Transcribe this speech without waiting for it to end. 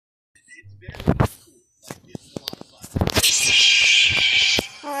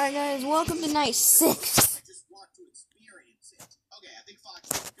Alright guys, welcome to night 6.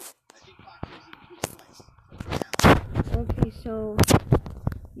 Okay, so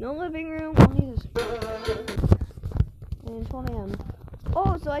no living room, only this. And 12 a.m.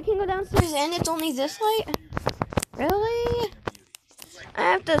 Oh, so I can go downstairs and it's only this light? Really? I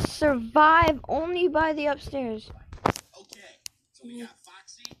have to survive only by the upstairs.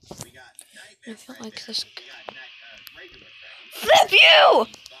 I feel like this. Flip you!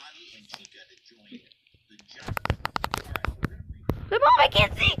 The bomb, I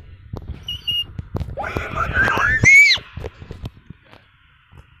can't see!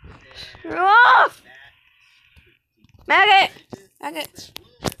 Screw off! Maggot! Maggot!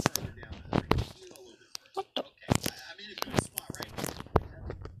 What the?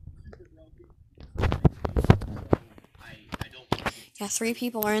 Yeah, 3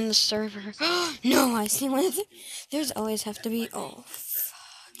 people are in the server. No, I see one of them. There's always have to be. Oh,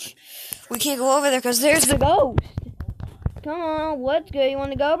 fuck. We can't go over there because there's the ghost. Come on, what's good? You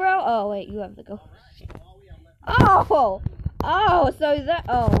want to go, bro? Oh, wait, you have the ghost. Oh! Oh, so is that.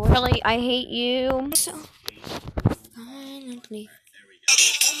 Oh, really? I hate you. So.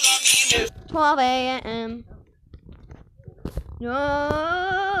 12 a.m. No.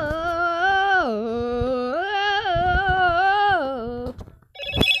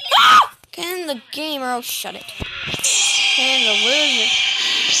 Can the game or I'll shut it. Can the loser.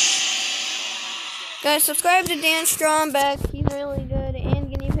 Guys, subscribe to Dan Strombeck. He's really good. And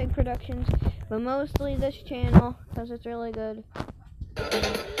Guinea Pig Productions. But mostly this channel. Because it's really good.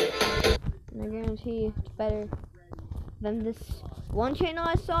 And I guarantee it's better than this one channel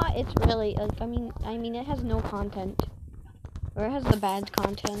I saw. It's really, I mean, it has no content. Or it has the bad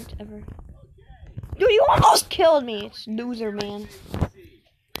content ever. Dude, you almost killed me. It's loser, man.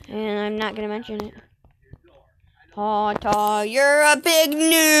 And I'm not gonna mention it. Ta, you're a big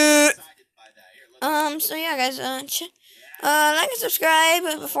noob. So yeah, guys, like and subscribe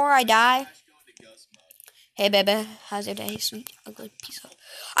before I die. Hey, baby, how's your day, sweet, ugly piece of...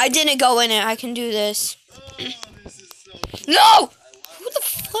 I didn't go in it. I can do this. No! Who the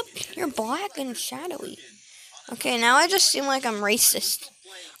flip? You're black and shadowy. Okay, now I just seem like I'm racist.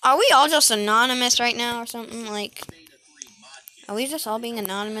 Are we all just anonymous right now or something? Like, are we just all being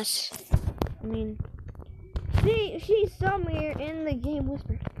anonymous? I mean, she's somewhere in the game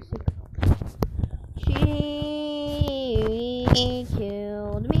whispering. She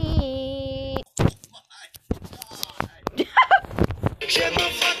killed me.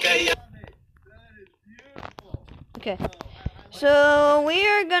 Okay, so we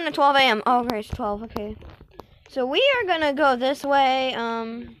are gonna 12 a.m. Oh, right, it's 12. Okay, so we are gonna go this way.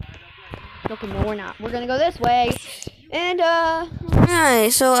 Okay, no, we're not. We're gonna go this way. And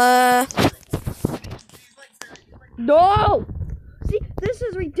alright, so no! See, this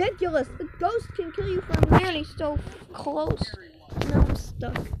is ridiculous. The ghost can kill you from here and he's so close. Now I'm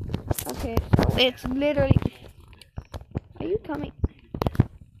stuck. Okay, so it's literally... Are you coming?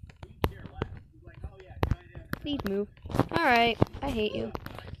 Please move. Alright, I hate you.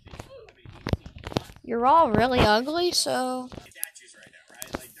 You're all really ugly, so...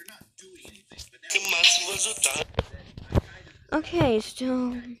 Okay,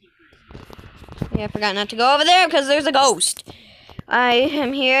 so... Yeah, I forgot not to go over there because there's a ghost. I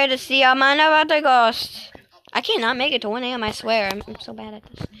am here to see a man about the ghost. I cannot make it to 1 a.m., I swear. I'm so bad at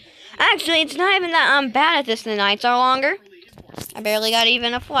this. Actually, it's not even that I'm bad at this. The nights are longer. I barely got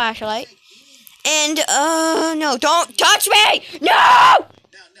even a flashlight. And, no, don't touch me! No!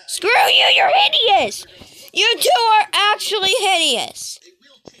 Screw you, you're hideous! You two are actually hideous.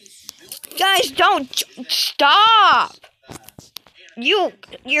 Guys, don't stop! You're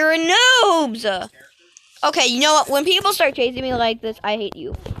noobs! Okay, you know what? When people start chasing me like this, I hate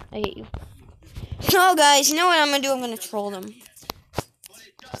you. I hate you. So, guys, you know what I'm gonna do? I'm gonna troll them.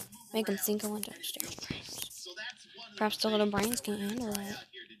 Make them think I went upstairs. Perhaps the little brains can handle it.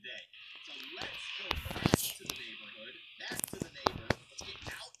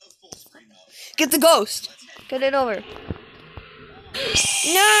 Get the ghost! Get it over.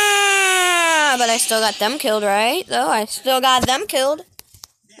 No, but I still got them killed, right? Though I still got them killed.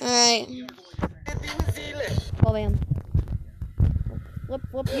 Alright. Oh, bam. Flip,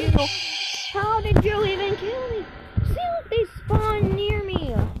 you know. How did you even kill me? See, look, they spawn near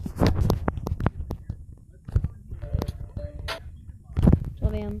me. Oh,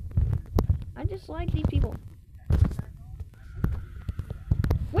 bam. I just like these people.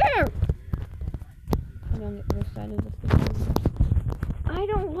 Where? I'm on the other side of the thing. I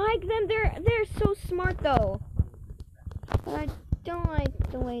don't like them. They're so smart though. But I don't like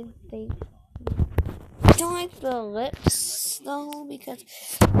the way they. I don't like the lips though, because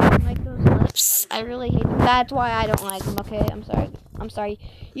I don't like those lips. I really hate them. That's why I don't like them. Okay, I'm sorry. I'm sorry.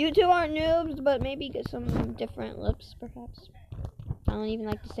 You two aren't noobs, but maybe get some different lips, perhaps. I don't even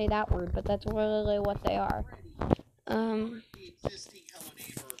like to say that word, but that's really what they are.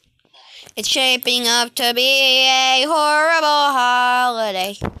 It's shaping up to be a horrible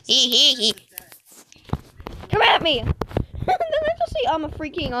holiday. Hee hee hee. Come at me! Then I just see a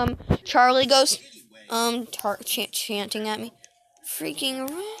freaking Charlie ghost chanting at me. Freaking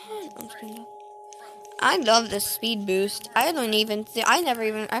run! I love this speed boost. I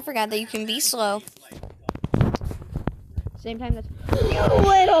forgot that you can be slow. Same time that's you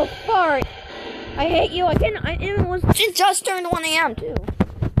little fart. I hate you. It just turned 1 a.m. too.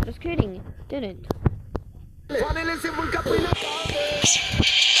 Just kidding. Didn't.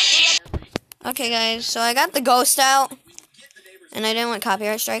 Okay, guys. So I got the ghost out, and I didn't want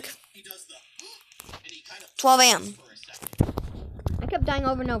copyright strike. 12 a.m. I kept dying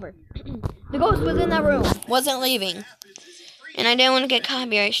over and over. The ghost was in that room, wasn't leaving, and I didn't want to get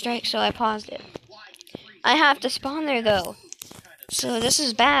copyright strike, so I paused it. I have to spawn there though, so this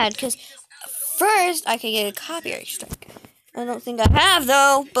is bad because first I could get a copyright strike. I don't think I have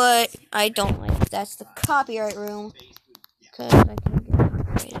though, but I don't like it. That's the copyright room because I can't get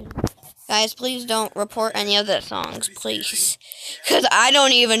copyrighted. Guys, please don't report any of the songs, please, because I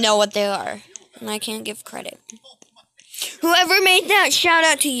don't even know what they are, and I can't give credit. Whoever made that, shout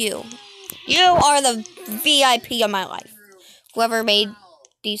out to you. You are the VIP of my life. Whoever made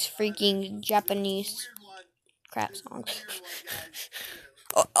these freaking Japanese crap songs.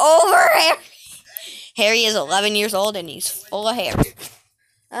 Over Harry. Harry is 11 years old and he's full of hair.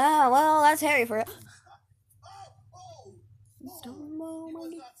 Ah, well, that's Harry for it.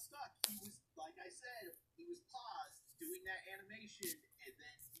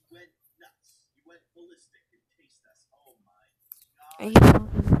 I'm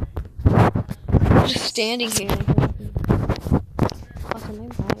just standing here. Also, my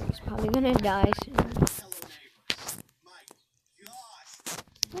battery's probably gonna die soon.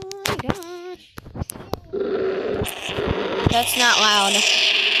 Oh my gosh. That's not loud.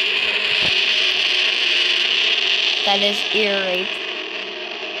 That is ear rape.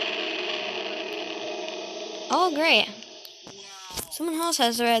 Oh, great. Someone else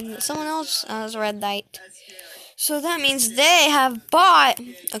has red light. So that means they have bought.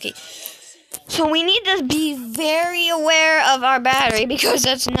 Okay. So we need to be very aware of our battery because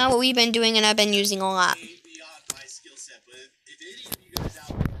that's not what we've been doing and I've been using a lot.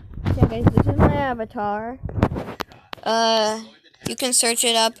 Yeah, guys, this is my avatar. You can search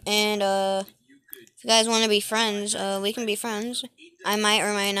it up and if you guys want to be friends, we can be friends. I might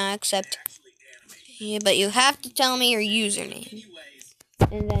or might not accept. Yeah, but you have to tell me your username.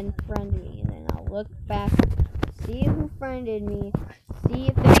 And then friend me. And then I'll look back, see who friended me, see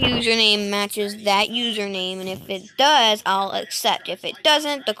if their username matches that username. And if it does, I'll accept. If it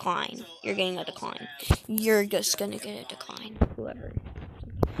doesn't, decline. You're getting a decline. You're just gonna get a decline. Whoever.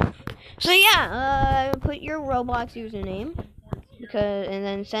 So yeah, put your Roblox username. And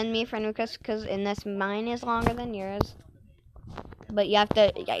then send me a friend request unless mine is longer than yours. But you have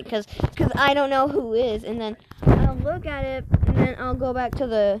to, because I don't know who is, and then I'll look at it, and then I'll go back to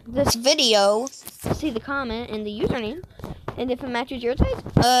this video, see the comment and the username, and if it matches your type,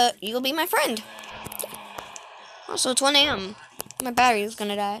 you'll be my friend. Also, it's 1 a.m. My battery is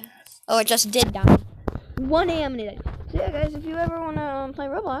gonna die. Oh, it just did die. 1 a.m. and it died. So yeah, guys, if you ever wanna play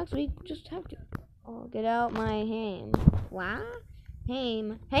Roblox, we just have to. Oh, get out my hame. What?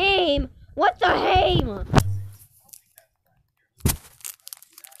 Hame. What the hame?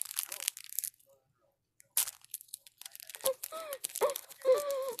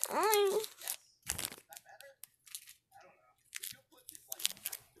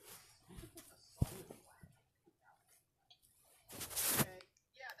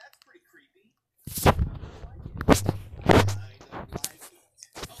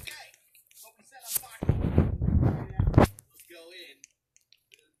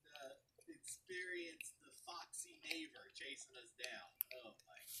 Experience the foxy neighbor chasing us down. Oh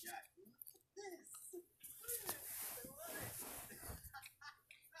my god. This.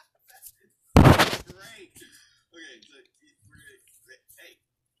 That's great. Okay, so we're gonna hey.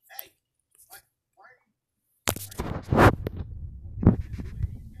 Why are you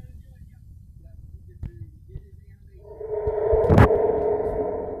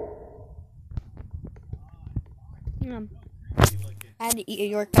I had to eat a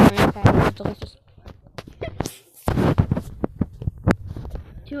York pepperoni pie. It was delicious.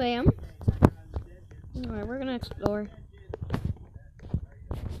 2 a.m. Alright, we're gonna explore.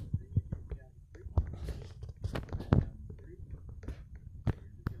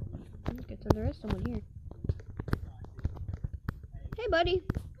 there is someone here. Hey, buddy.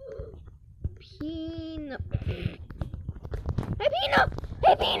 Peanut. Hey, Peanut!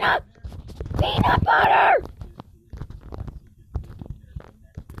 Hey, Peanut! Peanut butter!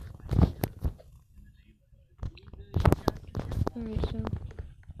 Alright, so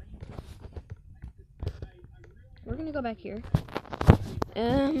we're gonna go back here.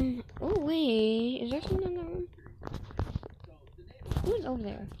 Oh wait, is there someone in the room? Who's over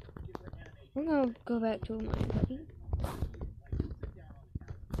there? We're gonna go back to my buddy.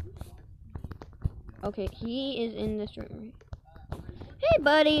 Okay, he is in this room, right? Hey,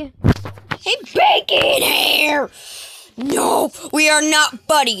 buddy. Hey, bacon hair! No, we are not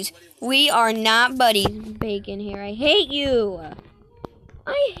buddies. We are not buddies. Bacon hair, I hate you.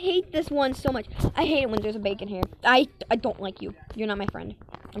 I hate this one so much. I hate it when there's a bacon hair. I don't like you. You're not my friend.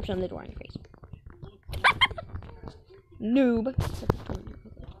 I'm shutting the door on your face. Noob.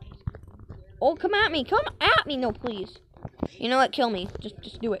 Oh, come at me. Come at me. No, please. You know what? Kill me.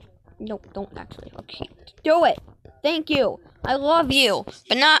 Just do it. No, don't actually. Okay. Do it. Thank you. I love you.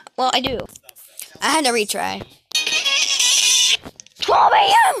 But not, well, I do. I had to retry. 12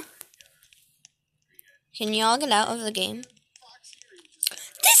 a.m. Can y'all get out of the game?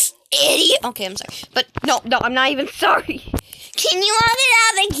 This idiot. Okay, I'm sorry. But no, I'm not even sorry. Can you all get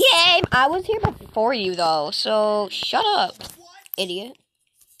out of the game? I was here before you, though. So shut up, idiot.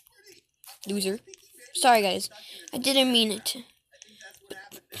 Loser. Sorry, guys. I didn't mean it.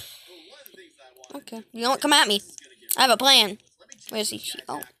 Okay. You don't come at me. I have a plan. Where is he?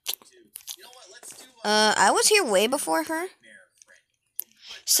 Oh. I was here way before her.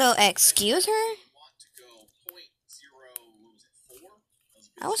 So, excuse her?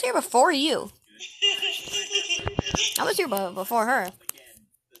 I was here before you. I was here before her.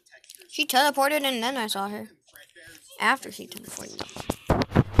 She teleported and then I saw her. After she teleported.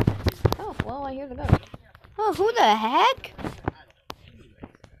 Oh, well, I hear the ghost. Oh, who the heck?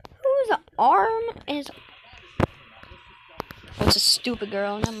 Whose arm is... Oh, it's a stupid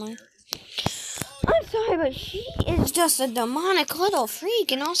girl, never mind. I'm sorry, but she is just a demonic little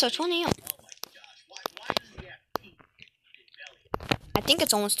freak, and also 20 up. I think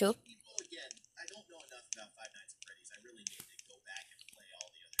it's almost 2.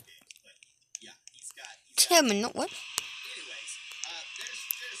 10 minutes, what?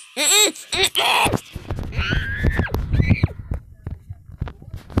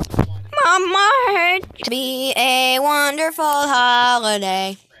 Mama heard to be a wonderful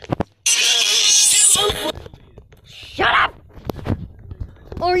holiday. Shut up!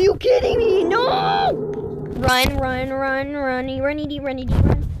 Are you kidding me? No! Run, run.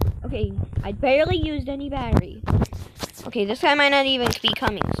 Okay, I barely used any battery. Okay, this guy might not even be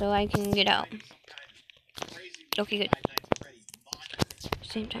coming, so I can get out. Okay, good.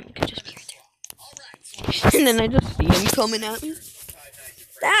 Same time, it could just be right there. And then I just see him coming at me.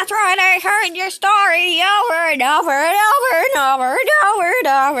 That's right, I heard your story over and over and over and over and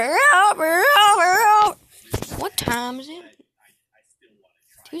over and over and over. What time is it?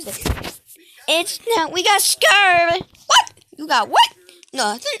 Tuesday. It's now. We got scurvy. What? You got what?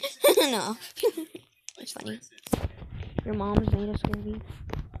 Nothing. No. It's funny. Your mom's made of scurvy.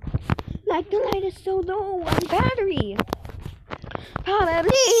 Like the light is so low on battery.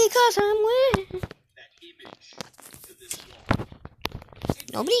 Probably because I'm with.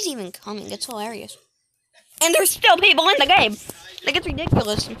 Nobody's even coming. It's hilarious. And there's still people in the game. Like, it's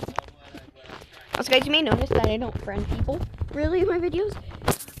ridiculous. Also, guys, you may notice that I don't friend people really in my videos.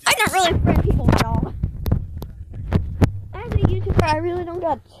 I don't really friend people at all. As a YouTuber, I really don't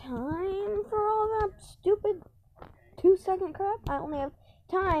got time for all that stupid 2-second crap. I only have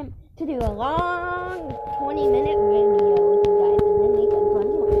time to do a long 20-minute video with you guys and then make it fun.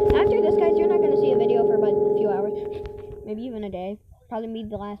 After this, guys, you're not going to see a video for about a few hours. Maybe even a day. Probably be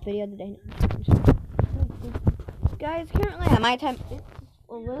the last video of the day. Guys, currently at my time, it's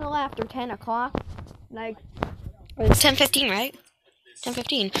a little after 10 o'clock. Like, it's 10:15, right?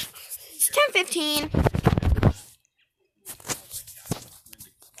 10:15. It's 10:15.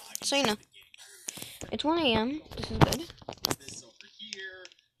 So, you know. It's 1 a.m. This is good.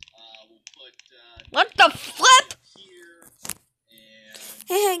 What the flip?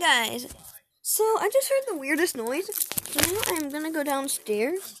 Hey, guys. So, I just heard the weirdest noise. So now I'm gonna go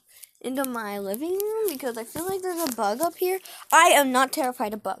downstairs into my living room because I feel like there's a bug up here. I am not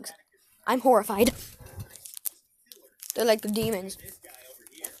terrified of bugs. I'm horrified. They're like the demons.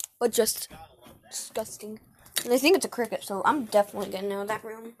 But just disgusting. And I think it's a cricket, so I'm definitely getting out of that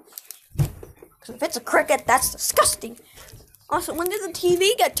room. Because if it's a cricket, that's disgusting. Also, when did the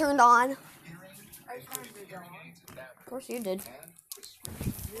TV get turned on? Of course you did.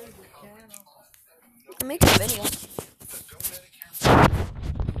 I'm making a video.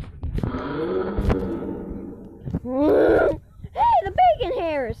 Hey, the bacon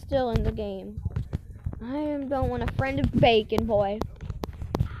hair is still in the game. I don't want a friend of bacon, boy.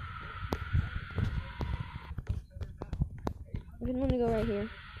 I'm gonna go right here.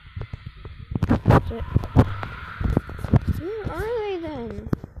 That's it. Where are they then?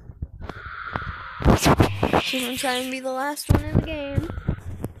 I'm trying to be the last one in the game.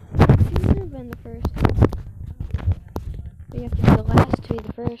 You should have been the first. But you have to be the last to be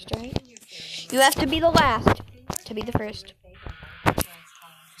the first, right? You have to be the last to be the first.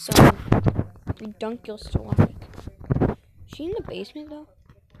 So, redunculous to logic. Is she in the basement though?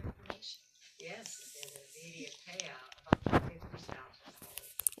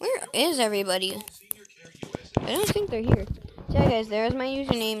 Where is everybody? I don't think they're here. So yeah, guys, there's my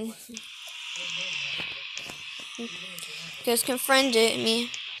username. You guys can friend it me.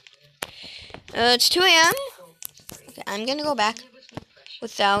 It's 2 a.m. Okay, I'm gonna go back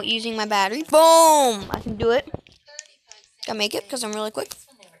without using my battery. Boom! I can do it. Gotta make it because I'm really quick.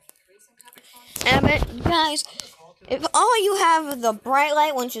 And I bet you guys, if all you have the bright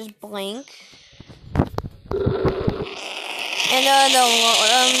light, which is blink, and the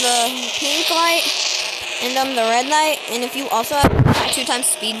pink light, and the red light, and if you also have 2x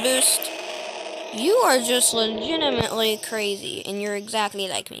speed boost, you are just legitimately crazy, and you're exactly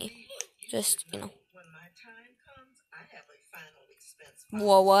like me. Just, you know.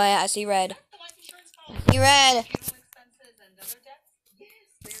 Whoa, what? I see red. I see red.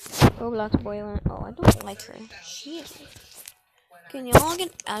 Roblox boiling. Oh, I don't like her. She is. Can y'all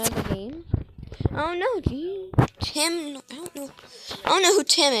get out of the game? Oh no, gee. Tim. I don't know who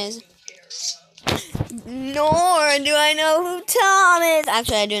Tim is. Nor do I know who Tom is.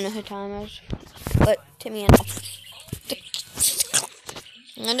 Actually, I do know who Tom is. But Timmy and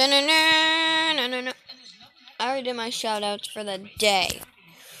No. I already did my shout outs for the day.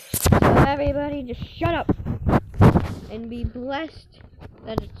 So everybody just shut up and be blessed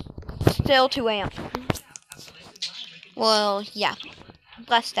that it's still 2 a.m. Well, yeah.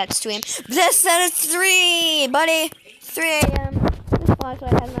 Blessed that's 2 a.m. Blessed that it's 3, buddy. 3 a.m. This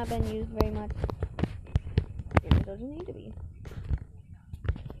flashlight has not been used very much. It doesn't need to be.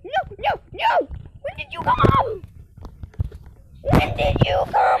 No! When did you come up? When did you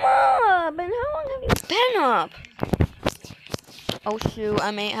come up? And how long have you been up? Oh shoot,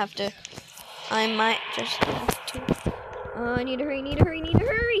 I might just have to. I need to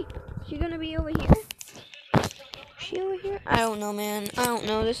hurry. She gonna be over here? She over here? I don't know, man. I don't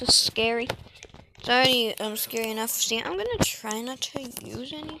know. This is scary. It's already scary enough. See, I'm gonna try not to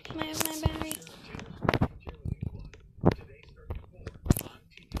use any of my battery.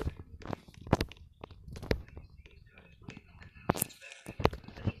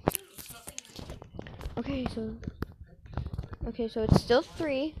 Okay, so it's still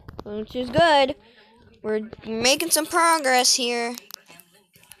 3, which is good. We're making some progress here.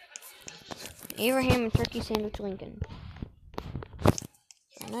 Abraham and Turkey Sandwich Lincoln.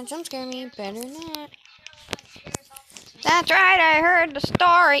 Better not jump scare me. Better not. That's right, I heard the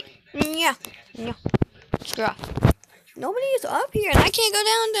story. Yeah. Screw off. Nobody is up here, and I can't go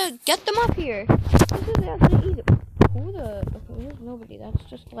down to get them up here. This is actually easy. Okay, there's nobody. That's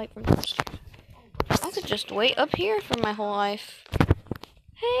just light from downstairs. I could just wait up here for my whole life.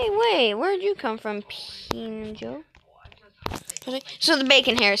 Hey, wait, where'd you come from, Pinjo? So the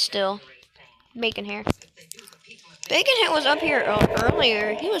bacon hair is still. Bacon hair. Bacon hair was up here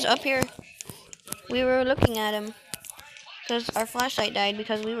earlier. He was up here. We were looking at him. Because our flashlight died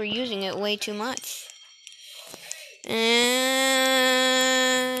because we were using it way too much. And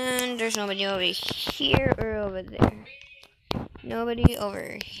there's nobody over here or over there. Nobody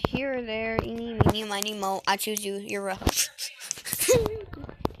over here or there. Eeny, meeny, miny, mo. I choose you. You're a host.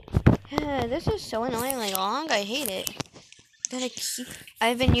 This is so annoyingly long. I hate it.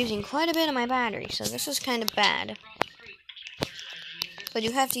 I've been using quite a bit of my battery, so this is kind of bad. But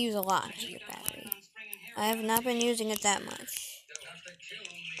you have to use a lot of your battery. I have not been using it that much.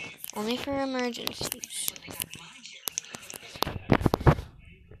 Only for emergencies.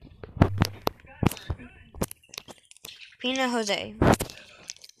 Pina Jose.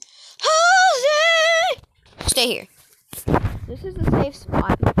 Stay here. This is the safe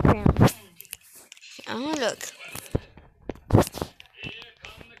spot. Apparently. I'm gonna look.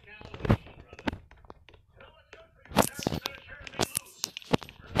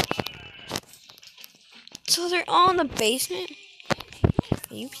 So they're all in the basement?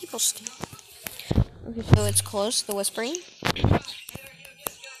 You people stay. Okay, so it's close to the whispering.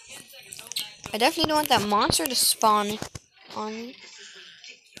 I definitely don't want that monster to spawn on me.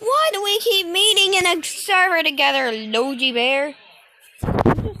 Why do we keep meeting in a server together, Logie Bear?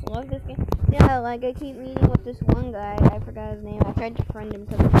 I just love this game. Yeah, like I keep meeting with this one guy. I forgot his name. I tried to friend him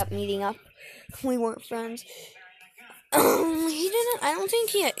because we kept meeting up. We weren't friends. He didn't. I don't think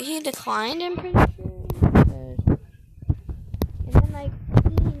he declined. I'm pretty sure. And then like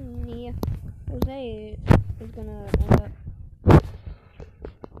Jose is gonna end up.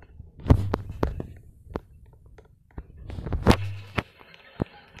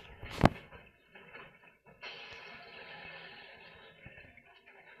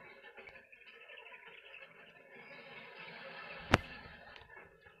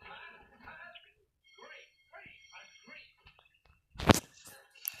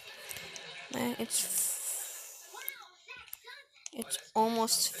 It's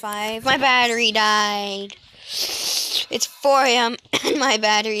almost 5. My battery died. It's 4 a.m. and my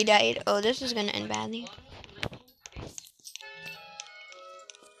battery died. Oh, this is gonna end badly.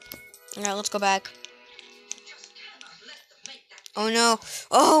 Alright, let's go back. Oh no.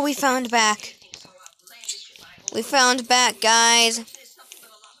 Oh, we found back. We found back, guys.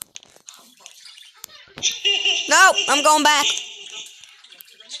 No, I'm going back.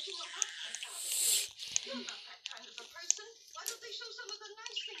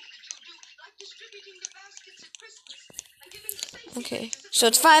 Okay, so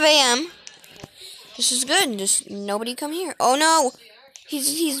it's 5 a.m. This is good. Just nobody come here. Oh no,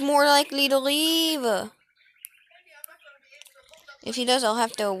 he's more likely to leave. If he does, I'll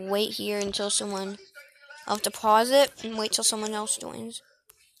have to wait here until someone. I'll have to pause it and wait till someone else joins.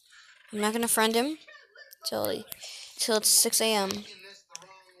 I'm not gonna friend him till it's 6 a.m.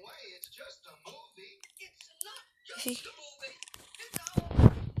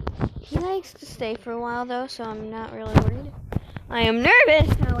 He likes to stay for a while though, so I'm not really worried. I am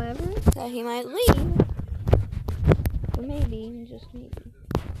nervous, however, that he might leave. But maybe, just maybe.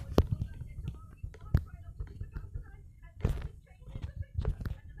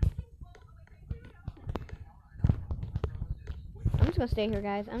 I'm just gonna stay here,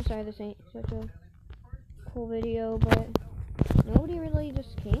 guys. I'm sorry this ain't such a cool video, but nobody really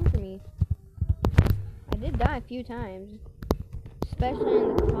just came for me. I did die a few times, especially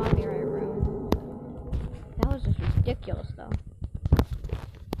in the copyright room. That was just ridiculous, though.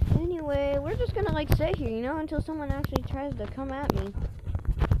 Anyway, we're just gonna like sit here, you know, until someone actually tries to come at me.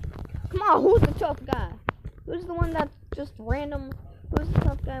 Come on, who's the tough guy? Who's the one that's just random? Who's the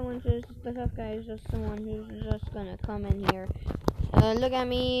tough guy when just the tough guy is just someone who's just gonna come in here, look at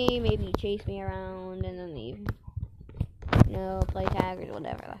me, maybe chase me around, and then leave. You know, play tag or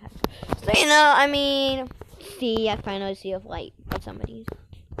whatever the heck. So, you know, I mean, I finally see a light at somebody's.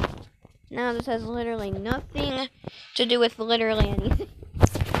 Now, this has literally nothing to do with literally anything.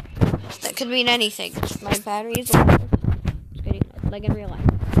 That could mean anything. My battery is low. Just kidding. Like in real life.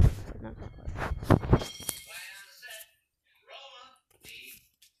 Not so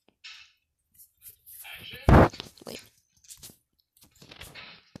close. Wait.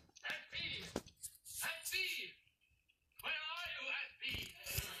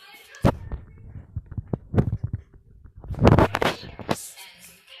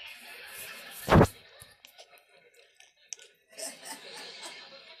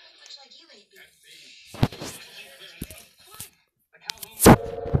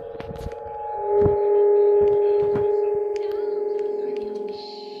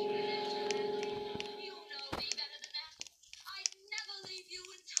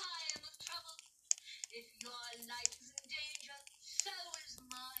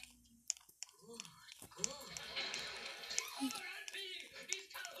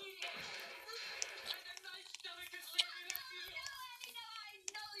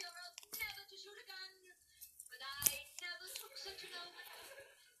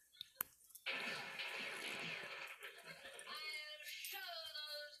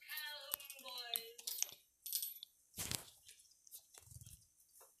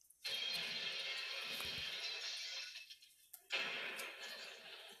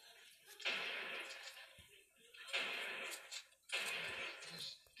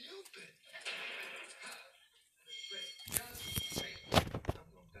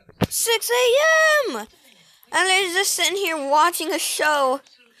 6 a.m. And they're just sitting here watching a show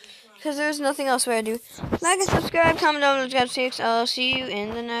because there's nothing else for I do. Like and subscribe, comment down below, I'll see you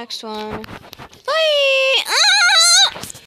in the next one. Bye!